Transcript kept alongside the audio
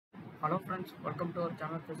Hello friends, welcome to our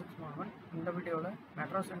channel Physics Maanavan. In the video,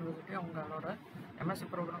 Madras University அவங்களோட MSc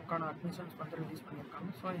ப்ரோக்ராம்க்கான admissions வந்து release பண்ணியிருக்காங்க.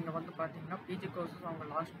 So இங்கே வந்து பார்த்தீங்கன்னா பிஜி கோர்சஸ் அவங்க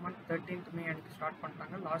லாஸ்ட் மந்த் 13th May அன்றைக்கி ஸ்டார்ட்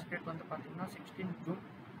பண்ணிட்டாங்க. லாஸ்ட் டேட் வந்து பார்த்தீங்கன்னா 16 June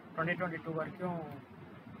 2022 வரைக்கும்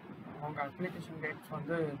அவங்க அப்ளிகேஷன் டேட்ஸ்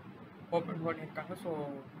வந்து ஓப்பன் பண்ணியிருக்காங்க. ஸோ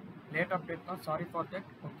லேட் அப்டேட் தான், sorry for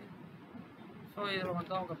that. Okay, so இதில்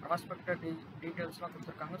வந்து அவங்க ப்ராஸ்பெக்டர் டீட்டெயில்ஸ்லாம்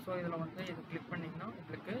கொடுத்துருக்காங்க. ஸோ இதில் வந்து இது கிளிக் பண்ணிங்கன்னா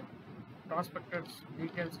உங்களுக்கு ப்ராஸ்பெக்டர்ஸ்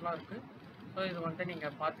டீட்டெயில்ஸ்லாம் இருக்குது. ஸோ இது வந்து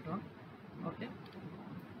நீங்கள் பார்த்துக்கலாம். ஓகே,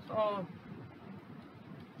 ஸோ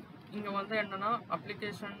இங்கே வந்து என்னென்னா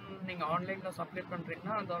அப்ளிகேஷன் நீங்கள் ஆன்லைனில் சப்மிட்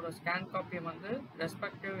பண்ணுறீங்கன்னா அதோட ஸ்கேன் காப்பியை வந்து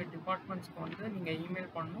ரெஸ்பெக்டிவ் டிபார்ட்மெண்ட்ஸ்க்கு வந்து நீங்கள் இமெயில்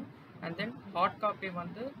பண்ணணும். அண்ட் தென் ஹார்ட் காப்பி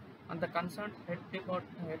வந்து அந்த கன்சர்ன்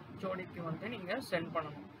ஹெச்ஓடிக்கு வந்து நீங்கள் சென்ட்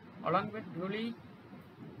பண்ணணும். Along with duly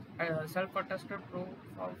self-attested proof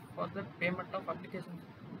for the payment of application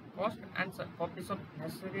cost and copies of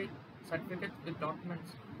necessary certificates with documents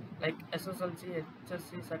like SSLC,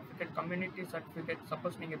 HSC certificate, community certificate.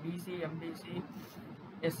 Suppose you have BC, MBC,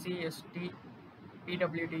 SC, ST,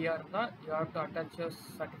 PWDR, you have to attach your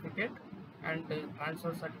certificate and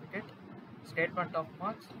transfer certificate, statement of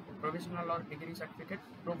marks, provisional or degree certificate,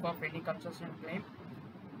 proof of any concession claim,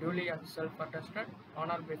 duly and self-attested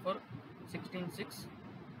on or before 16/6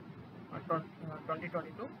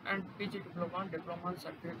 2022 and PG diploma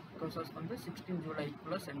certificate courses வந்து 16 July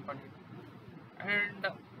send பண்ணிடுவோம். And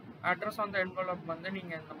address on the envelope வந்து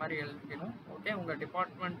நீங்கள் இந்த மாதிரி எழுதிக்கணும். Okay, உங்கள்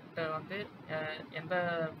department வந்து எந்த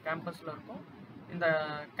கேம்பஸில் இருக்கோ, இந்த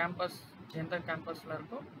கேம்பஸ் எந்த கேம்பஸில்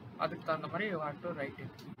இருக்கோ அதுக்கு தகுந்த மாதிரி you have to right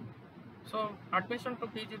it. So admission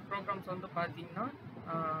to PG programs வந்து பார்த்தீங்கன்னா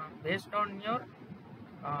based on your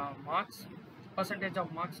marks, percentage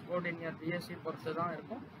of marks scored in your BSc பொறுத்து தான்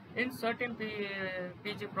இருக்கும். இன் சர்டின்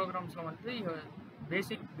பிஜி ப்ரோக்ராம்ஸில் வந்து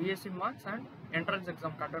பேசிக் BSc marks and entrance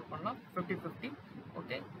exam conduct பண்ணலாம் 50-50.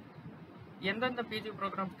 ஓகே, எந்தெந்த பிஜி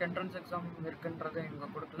ப்ரோக்ராம்ஸ்க்கு என்ட்ரன்ஸ் எக்ஸாம் இருக்குன்றது இவங்க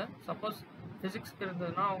கொடுக்கல. சப்போஸ் ஃபிசிக்ஸ்க்கு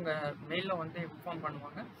இருந்ததுன்னா அவங்க மெயிலில் வந்து இன்ஃபார்ம்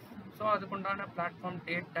பண்ணுவாங்க. ஸோ அதுக்குண்டான பிளாட்ஃபார்ம்,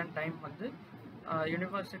 டேட் அண்ட் டைம் வந்து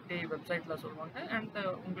யூனிவர்சிட்டி வெப்சைட்டில் சொல்லுவாங்க. அண்ட்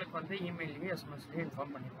உங்களுக்கு வந்து இமெயிலையும் எஸ்எம்எஸ்லேயும்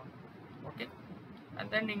இன்ஃபார்ம் பண்ணிடுவாங்க. ஓகே, அண்ட்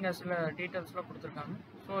தென் நீங்கள் சில டீட்டெயில்ஸ்லாம் கொடுத்துருக்காங்க.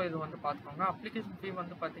 ஸோ இது வந்து பார்த்துக்கோங்க. அப்ளிகேஷன் ஃபீ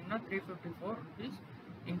வந்து பார்த்தீங்கன்னா 354 rupees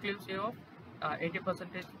inclusive of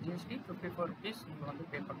 80% GST, 54 rupees நீங்கள் வந்து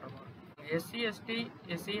பே பண்ணுறாங்க. SC, ST,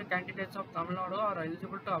 SCA candidates of Tamil Nadu are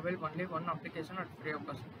eligible to avail only one application at free of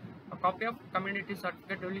cost. A copy of community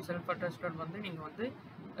certificate duly self-attested வந்து நீங்கள் வந்து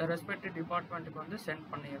respective டிபார்ட்மெண்ட்டுக்கு வந்து send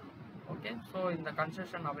பண்ணிடணும். Okay, so இந்த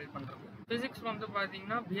கன்செஷன் அவைல் பண்ணுறது. Physics வந்து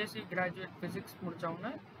பார்த்தீங்கன்னா பிஎஸ்சி கிராஜுவேட் ஃபிசிக்ஸ் முடித்தவங்க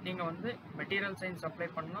நீங்கள் வந்து மெட்டீரியல் சயின்ஸ் அப்ளை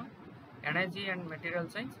பண்ணலாம். Energy and material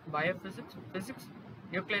science, biophysics, physics,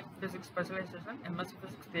 nuclear physics specialisation, MSc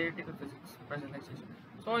physics, theoretical physics specialisation.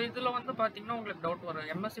 So இதில் வந்து பார்த்தீங்கன்னா உங்களுக்கு டவுட் வரும்,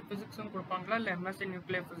 எம்எஸ்சி ஃபிசிக்ஸும் கொடுப்பாங்களா, இல்லை எம்எஸ்சி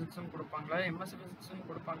நியூக்ளியர் ஃபிசிக்ஸும் கொடுப்பாங்களா, எம்எஸ்சி ஃபிசிக்ஸும்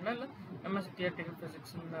கொடுப்பாங்களா, இல்லை எம்எஸ்சி தியரிட்டிக்கல்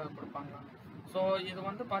ஃபிசிக்ஸ்னு கொடுப்பாங்களா. ஸோ இது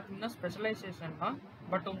வந்து பார்த்தீங்கன்னா ஸ்பெஷலைசேஷன் தான்.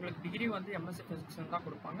 பட் உங்களுக்கு டிகிரி வந்து எம்எஸ்சி ஃபிசிக்ஸ்னு தான்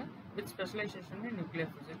கொடுப்பாங்க. With specialisation in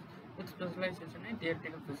nuclear physics, with specialisation in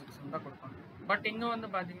theoretical ஃபிசிக்ஸ்னு தான் கொடுப்பாங்க. பட் இங்கே வந்து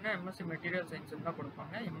பார்த்தீங்கன்னா எம்எஸ்சி மெட்டீரியல் சயின்ஸ் தான்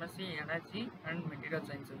கொடுப்பாங்க, MSc energy and material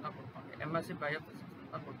science தான் கொடுப்பாங்க, எம்எஸ்சி பயோஃபிசிக்ஸ்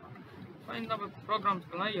தான் கொடுப்பாங்க. ஸோ இந்த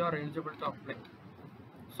ப்ரோக்ராம்ஸ்க்கெல்லாம் you are eligible to apply.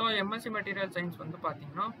 So MSc material science வந்து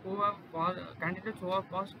பார்த்தீங்கன்னா candidates who have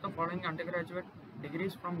passed the following undergraduate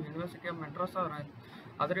degrees from University of Madras or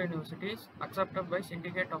other universities accepted by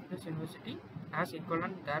syndicate of this university as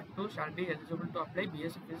equivalent thereto shall be eligible to apply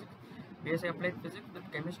BSc Physics, BSc Applied Physics with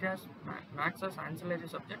Chemistry as Maths as ancillary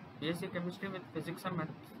subject, BSc Chemistry with Physics and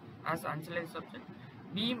Maths as ancillary subject,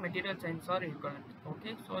 BE Material Science or equivalent.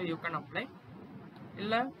 Okay, so you can apply.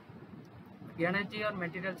 இல்லை energy or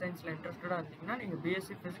material சயின்ஸில் இன்ட்ரெஸ்டடாக இருந்தீங்கன்னா நீங்கள்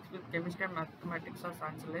BSc physics with chemistry and mathematics as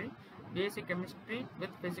ancillary, BSc chemistry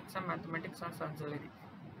with physics and mathematics as ancillary.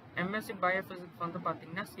 MSc biophysics வந்து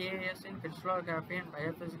பார்த்தீங்கன்னா CAS in crystallography and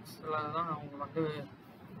பயோஃபிசிக்ஸில் தான் அவங்க வந்து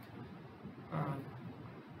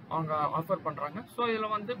அவங்க ஆஃபர் பண்ணுறாங்க. ஸோ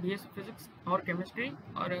இதில் வந்து BSc physics R chemistry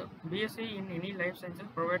R BSc in any life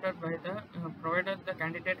sciences provided the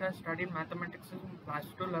candidate has studied mathematics in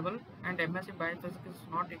 +2 level and MSc Biophysics is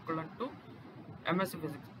not equivalent to MSc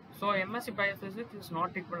Physics. So MSc biophysics is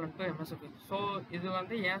not equivalent to MSc physics. So இது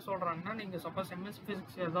வந்து ஏன் சொல்கிறாங்கன்னா, நீங்கள் suppose MSc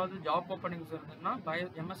physics ஏதாவது job openings இருந்ததுன்னா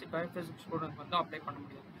MSc biophysics student வந்து apply பண்ண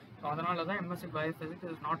முடியாது. ஸோ அதனால தான் MSc biophysics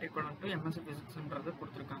is not equivalent to MSc ஃபிசிக்ஸ்ன்றது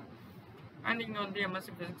கொடுத்துருக்காங்க. அண்ட் இங்கே வந்து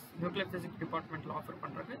எம்எஸ்சி ஃபிசிக்ஸ் நியூக்ளியர் ஃபிசிக்ஸ் டிபார்ட்மெண்ட்டில் ஆஃபர்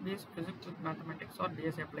பண்ணுறது BSc physics with mathematics or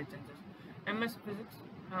BSc applied sciences. MSc physics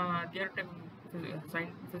theoretical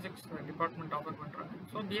physics department offer பண்ணுறாங்க.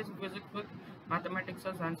 So BSc physics with mathematics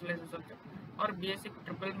as ancillary subject or BSc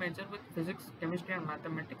triple major with physics, chemistry and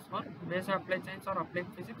mathematics, or basic applied science or applied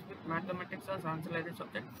physics with mathematics as ancillary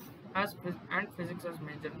subject and physics as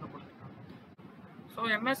major. So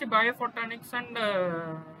MSc Biophotonics and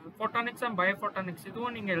Biophotonics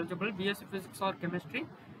இதுவும் நீங்க eligible BSc Physics or Chemistry,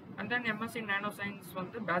 and then MSc Nanoscience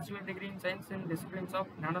வந்து bachelor degree in science in disciplines of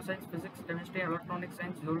nanoscience, physics, chemistry, electronic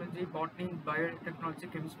science, zoology, botany, biotechnology,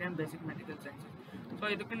 chemistry and basic medical sciences. So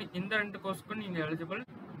இதுக்கு இந்த ரெண்டு கோர்ஸ்க்கு நீங்க eligible.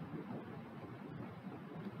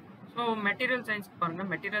 So material science பாருங்க,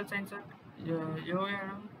 material science at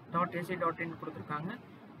UNOM.ac.in கொடுத்திருக்காங்க.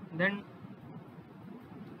 Then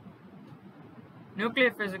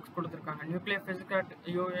nuclear physics கொடுத்திருக்காங்க, nuclear physics at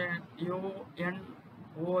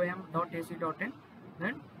UNOM.ac.in.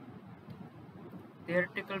 then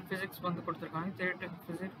theoretical physics வந்து கொடுத்திருக்காங்க, theoretical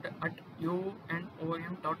physics at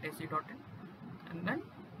UNOM.ac.in. and then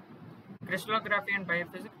crystallography and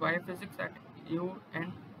biophysics at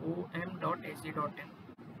UNOM.ac.in.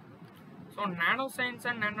 so nanoscience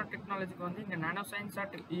and nanotechnology வந்து இங்க nanoscience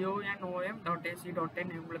at UNOM.ac.in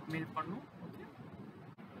உங்களுக்கு mail பண்ணும்.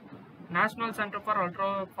 National centre for ultra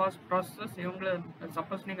fast processes இவங்களை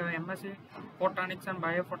suppose நீங்கள் MSc photonics and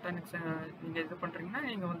பயோஃபோட்டானிக்ஸ் நீங்கள் இது பண்ணுறீங்கன்னா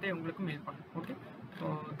நீங்கள் வந்து உங்களுக்கு மெயில் பண்ணணும். Okay, so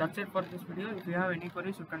that's it for this video. If you have any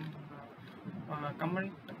queries you can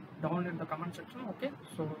comment down in the comment section. Okay,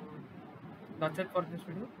 so that's it for this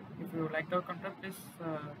video. If you liked our content, please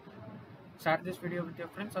share this video with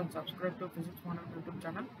your friends and subscribe to Physics Maanavan YouTube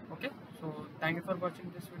channel. Okay, so thank you for watching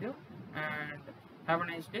this video and have a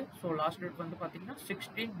nice day. So last date வந்து பார்த்தீங்கன்னா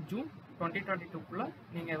 16 June 2022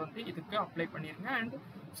 நீங்கள் வந்து இதுக்கு apply பண்ணிடுங்க and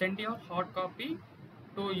send your hard copy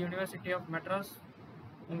to University of Madras.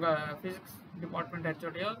 உங்கள் physics department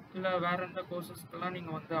ஹெச்ஓடியோ இல்லை வேறு எந்த கோர்சஸ்க்கெல்லாம்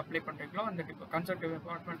நீங்கள் வந்து அப்ளை பண்ணுறீங்களோ அந்த கன்சல்ட்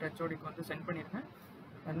டிபார்ட்மெண்ட் ஹெச்ஓடிக்கு வந்து சென்ட் பண்ணிடுங்க.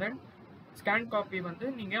 and then ஸ்கேன் காப்பி வந்து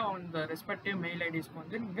நீங்கள் அந்த ரெஸ்பெக்டிவ் மெயில் ஐடிஸ்க்கு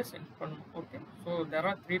வந்து நீங்கள் சென்ட் பண்ணணும். Okay, so there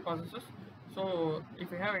are 3 processes. So if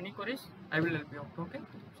you have any queries, I will help you out. Okay,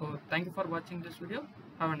 so thank you for watching this video.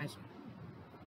 Have a nice day.